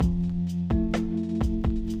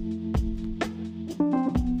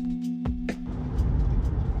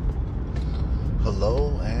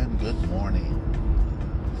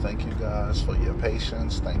guys for your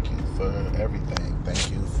patience. Thank you for everything.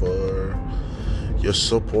 Thank you for your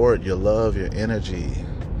support, your love, your energy.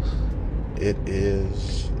 It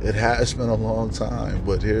has been a long time,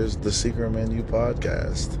 but here's the Secret Menu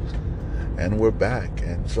podcast. And we're back.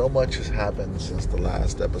 And so much has happened since the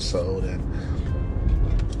last episode. And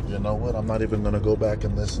you know what? I'm not even going to go back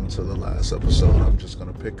and listen to the last episode. I'm just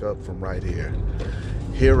going to pick up from right here.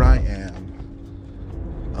 Here I am.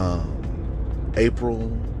 April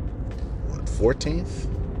 14th?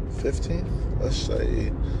 15th? Let's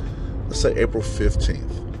say April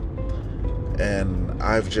 15th. And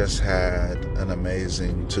I've just had an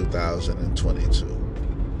amazing 2022.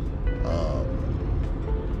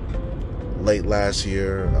 Late last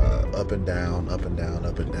year, up and down.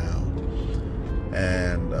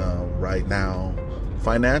 And right now,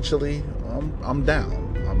 financially, I'm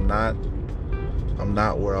down. I'm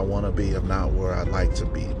not where I want to be. I'm not where I'd like to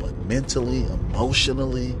be. But mentally,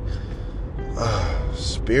 emotionally,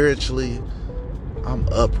 spiritually, I'm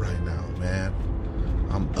up right now, man.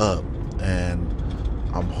 I'm up. And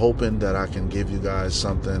I'm hoping that I can give you guys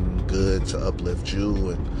something good to uplift you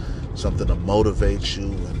and something to motivate you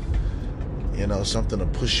and, you know, something to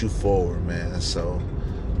push you forward, man. So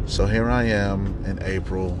here I am in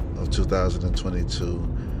April of 2022,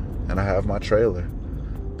 and I have my trailer.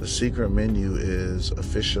 The Secret Menu is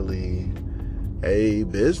officially a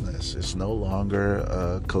business. It's no longer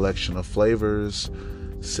a collection of flavors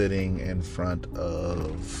sitting in front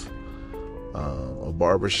of a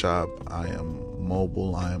barbershop. I am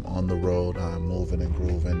mobile. I am on the road. I am moving and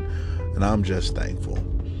grooving, and I'm just thankful.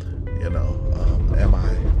 You know, am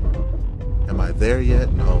I there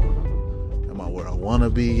yet? No. Am I where I want to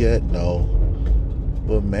be yet? No.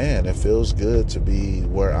 But man, it feels good to be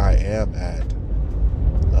where I am at.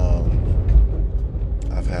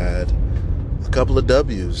 I've had a couple of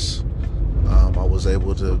W's. I was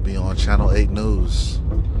able to be on Channel 8 News.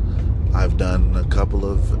 I've done a couple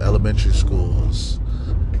of elementary schools.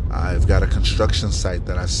 I've got a construction site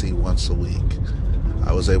that I see once a week.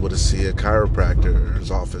 I was able to see a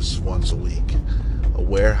chiropractor's office once a week, a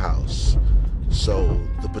warehouse. So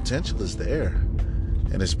the potential is there,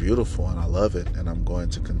 and it's beautiful, and I love it, and I'm going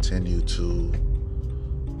to continue to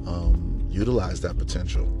utilize that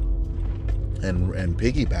potential and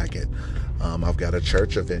piggyback it. I've got a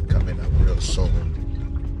church event coming up real soon.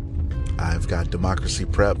 I've got Democracy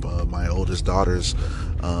Prep, my oldest daughter's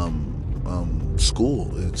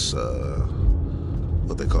school. It's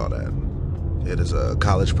what they call that. It is a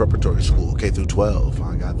college preparatory school, K through 12.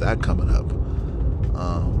 I got that coming up.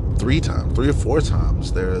 3 or 4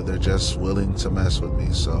 times. They're just willing to mess with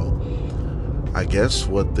me. So I guess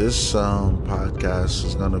what this podcast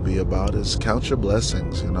is going to be about is count your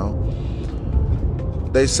blessings. You know,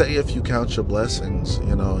 they say if you count your blessings,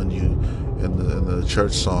 you know, and you in the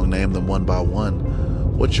church song, name them one by one.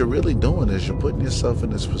 What you're really doing is you're putting yourself in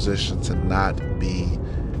this position to not be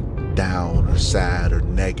down or sad or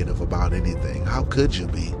negative about anything. How could you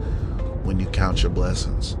be when you count your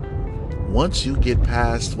blessings? Once you get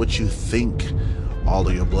past what you think all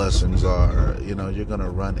of your blessings are, you know, you're going to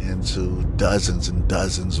run into dozens and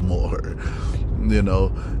dozens more. You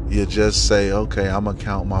know, you just say, okay, I'm going to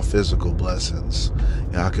count my physical blessings.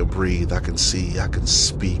 You know, I can breathe, I can see, I can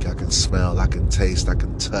speak, I can smell, I can taste, I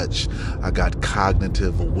can touch. I got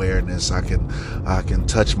cognitive awareness. I can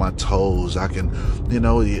touch my toes. I can, you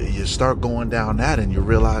know, you start going down that and you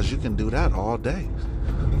realize you can do that all day.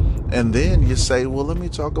 And then you say, well, let me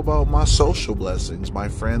talk about my social blessings, my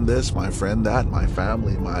friend this, my friend that, my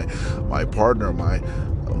family, my partner,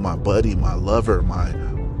 my buddy, my lover,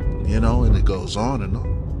 you know, and it goes on and on.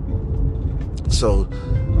 So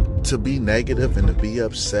to be negative and to be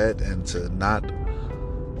upset and to not,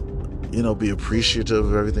 you know, be appreciative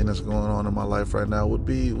of everything that's going on in my life right now would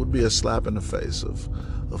be a slap in the face of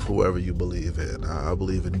whoever you believe in. I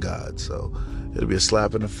believe in God, so it'll be a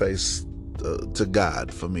slap in the face to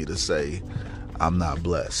God for me to say I'm not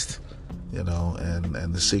blessed, you know,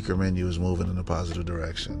 and the Secret Menu is moving in a positive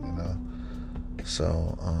direction, you know.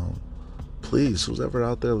 So please, who's ever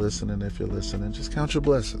out there listening, if you're listening, just count your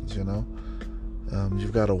blessings, you know.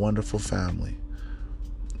 You've got a wonderful family,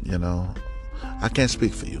 you know. I can't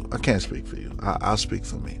speak for you. I'll speak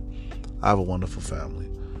for me. I have a wonderful family.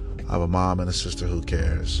 I have a mom and a sister who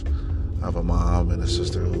cares. I have a mom and a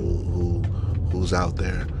sister who's out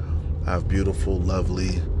there. I have beautiful,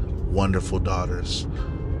 lovely, wonderful daughters,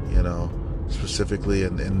 you know, specifically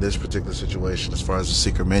in this particular situation, as far as the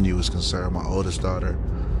Secret Menu is concerned. My oldest daughter,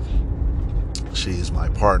 she's my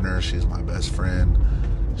partner, she's my best friend,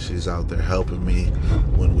 she's out there helping me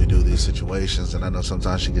when we do these situations, and I know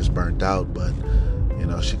sometimes she gets burnt out, but, you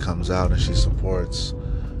know, she comes out and she supports.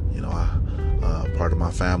 You know, Part of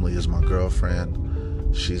my family is my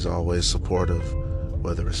girlfriend. She's always supportive,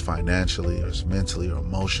 whether it's financially or it's mentally or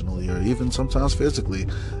emotionally or even sometimes physically.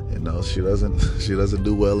 She doesn't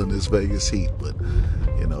do well in this Vegas heat, but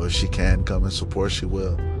if she can come and support, she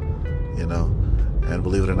will. And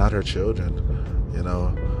believe it or not, her children,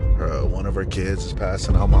 one of her kids is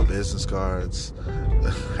passing out my business cards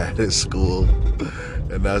at his school,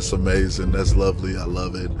 and that's amazing. That's lovely. I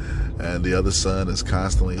love it. And the other son is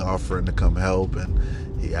constantly offering to come help, and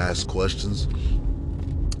he asks questions.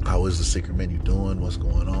 How is the secret menu doing? What's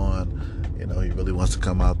going on? He really wants to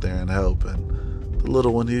come out there and help. And the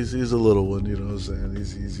little one, he's a little one, you know what I'm saying?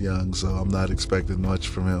 He's young, so I'm not expecting much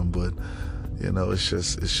from him, but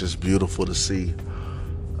it's just beautiful to see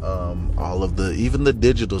all of even the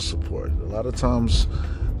digital support. A lot of times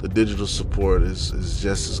the digital support is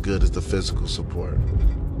just as good as the physical support.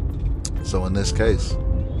 So in this case,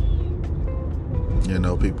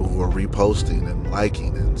 people who are reposting and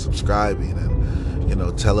liking and subscribing and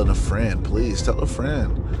telling a friend, please tell a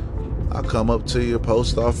friend. I'll come up to your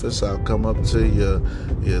post office, I'll come up to your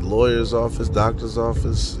lawyer's office, doctor's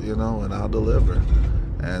office, and I'll deliver.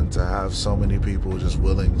 And to have so many people just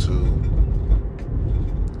willing to,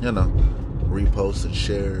 repost and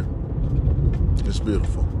share, it's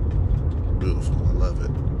beautiful. Beautiful. I love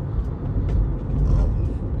it.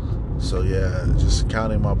 So yeah, just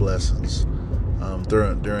counting my blessings.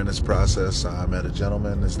 During this process, I met a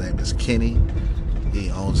gentleman. His name is Kenny. He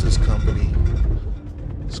owns this company.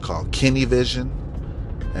 It's called Kenny Vision.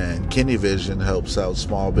 And Kenny Vision helps out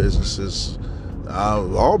small businesses,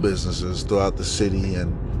 all businesses throughout the city,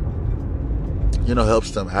 and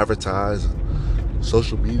helps them advertise and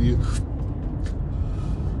social media,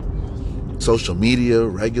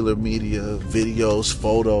 regular media, videos,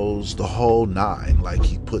 photos, the whole nine. Like,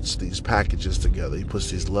 he puts these packages together, he puts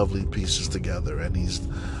these lovely pieces together, and he's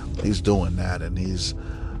doing that, and he's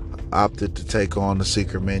opted to take on the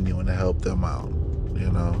secret menu and to help them out.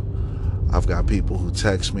 I've got people who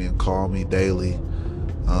text me and call me daily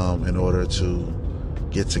in order to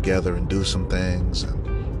get together and do some things,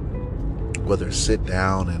 and whether sit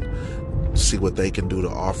down and see what they can do to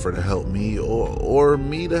offer to help me or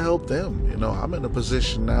me to help them. I'm in a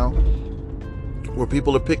position now where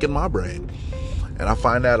people are picking my brain, and I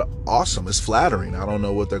find that awesome. It's flattering. I don't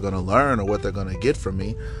know what they're going to learn or what they're going to get from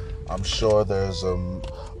me. I'm sure there's a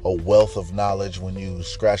wealth of knowledge when you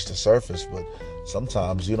scratch the surface, but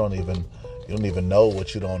sometimes you don't even know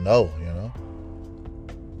what you don't know.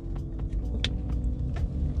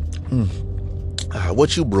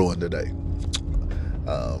 What you brewing today?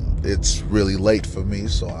 It's really late for me,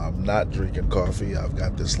 so I'm not drinking coffee. I've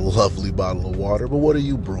got this lovely bottle of water. But what are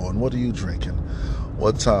you brewing? What are you drinking?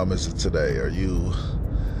 What time is it today? Are you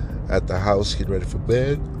at the house getting ready for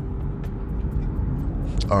bed?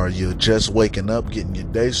 Are you just waking up, getting your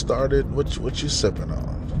day started? What you sipping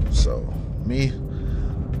on? So me,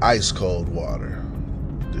 ice cold water,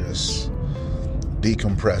 just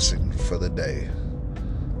decompressing for the day.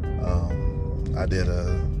 I did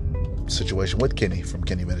a situation with Kenny from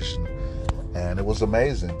Kenny Medicine, and it was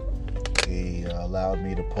amazing. He allowed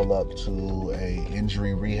me to pull up to a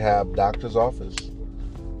injury rehab doctor's office.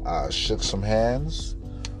 I shook some hands.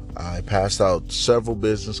 I passed out several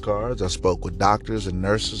business cards. I spoke with doctors and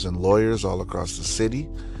nurses and lawyers all across the city,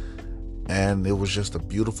 and it was just a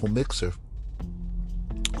beautiful mixer.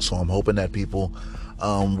 So I'm hoping that people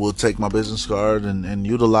will take my business card and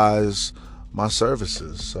utilize my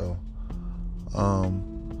services. So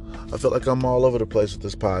I feel like I'm all over the place with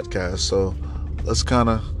this podcast, so let's kind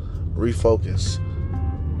of refocus.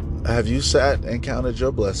 Have you sat and counted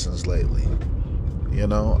your blessings lately?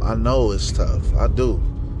 I know it's tough. I do.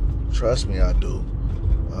 Trust me, I do.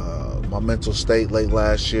 My mental state late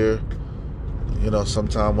last year,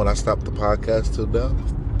 sometime when I stopped the podcast till now,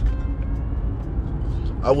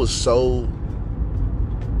 I was so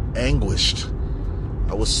anguished.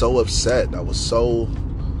 I was so upset. I was so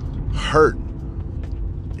hurt,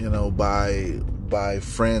 by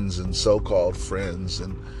friends and so-called friends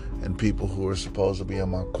and people who were supposed to be in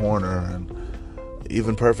my corner, and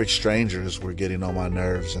even perfect strangers were getting on my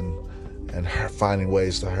nerves and finding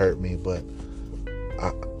ways to hurt me. But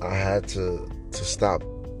I had to stop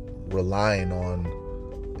relying on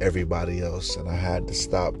everybody else, and I had to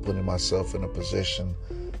stop putting myself in a position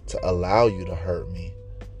to allow you to hurt me.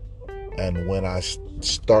 And when I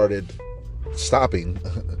started stopping,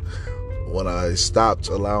 when I stopped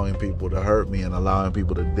allowing people to hurt me and allowing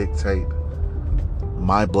people to dictate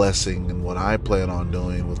my blessing and what I plan on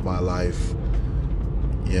doing with my life,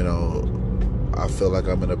 I feel like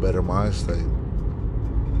I'm in a better mind state.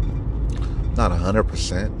 Not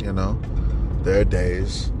 100%, there are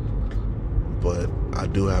days, But I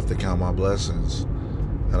do have to count my blessings.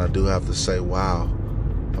 And I do have to say, wow,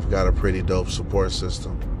 I've got a pretty dope support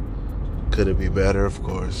system. Could it be better? Of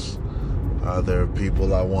course. Are there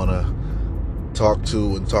people I want to talk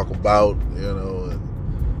to and talk about,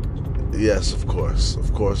 And yes, of course.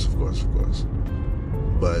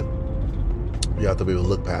 But you have to be able to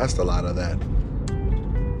look past a lot of that, and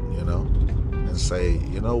say,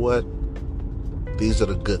 you know what? These are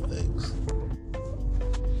the good things.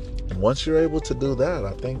 And once you're able to do that,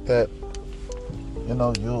 I think that,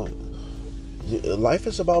 life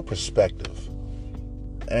is about perspective.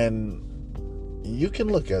 And you can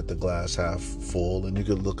look at the glass half full, and you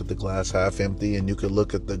can look at the glass half empty, and you can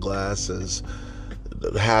look at the glass as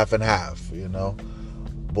half and half,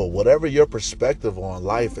 But whatever your perspective on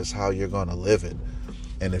life is how you're going to live it.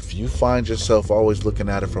 And if you find yourself always looking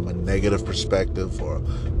at it from a negative perspective or a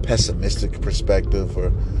pessimistic perspective,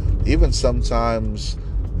 or even sometimes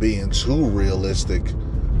being too realistic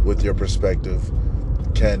with your perspective,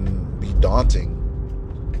 can be daunting.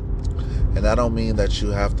 And I don't mean that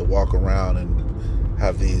you have to walk around and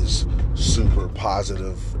have these super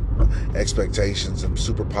positive expectations and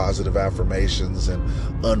super positive affirmations and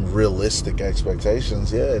unrealistic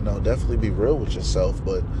expectations. Yeah, no, definitely be real with yourself,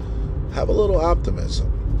 but have a little optimism.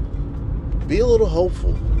 Be a little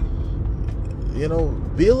hopeful.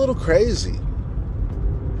 Be a little crazy.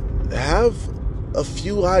 Have a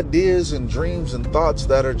few ideas and dreams and thoughts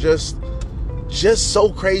that are just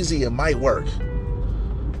so crazy it might work.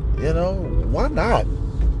 Why not?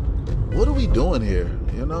 What are we doing here?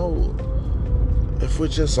 If we're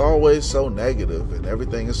just always so negative and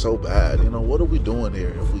everything is so bad, what are we doing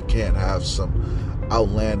here if we can't have some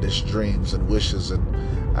outlandish dreams and wishes and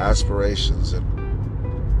aspirations? And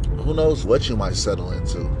who knows what you might settle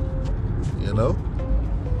into,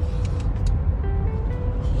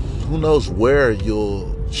 Who knows where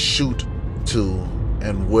you'll shoot to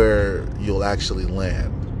and where you'll actually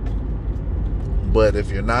land. But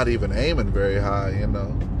if you're not even aiming very high,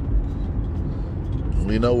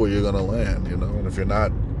 we know where you're going to land, And if you're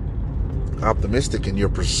not optimistic in your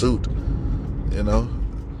pursuit,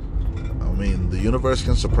 the universe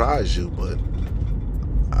can surprise you, but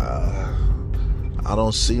I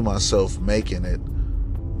don't see myself making it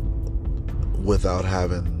without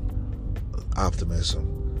having optimism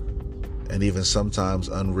and even sometimes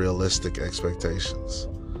unrealistic expectations.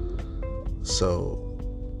 So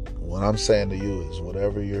what I'm saying to you is,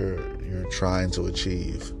 whatever you're trying to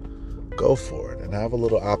achieve, go for it and have a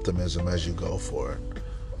little optimism as you go for it.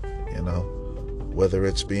 Whether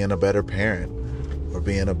it's being a better parent or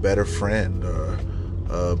being a better friend or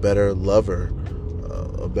a better lover,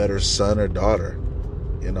 a better son or daughter,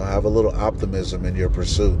 have a little optimism in your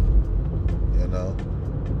pursuit.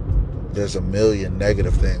 There's a million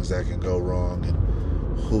negative things that can go wrong, and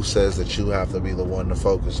who says that you have to be the one to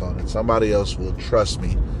focus on it? Somebody else will, trust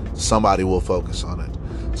me, somebody will focus on it.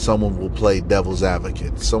 Someone will play devil's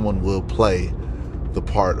advocate. Someone will play the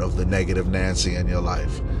part of the negative Nancy in your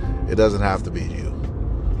life. It doesn't have to be you.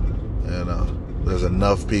 There's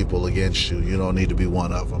enough people against you. You don't need to be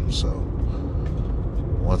one of them. So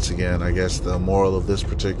once again, I guess the moral of this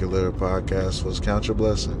particular podcast was count your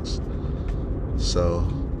blessings. So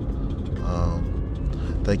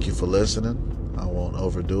thank you for listening. I won't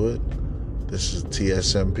overdo it. This is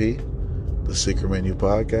T.S.M.P, the Secret Menu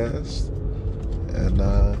Podcast. And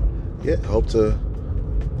hope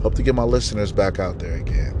to get my listeners back out there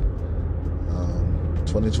again.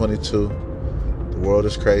 2022, the world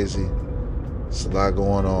is crazy. It's a lot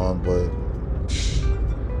going on, but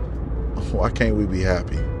why can't we be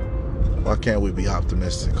happy? Why can't we be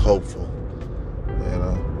optimistic, hopeful,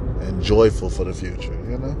 and joyful for the future,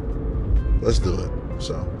 Let's do it.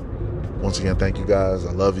 So, once again, thank you guys.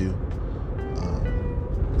 I love you.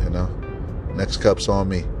 Next cup's on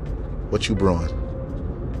me. What you brewing?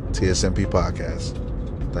 T.S.M.P podcast.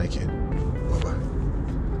 Thank you.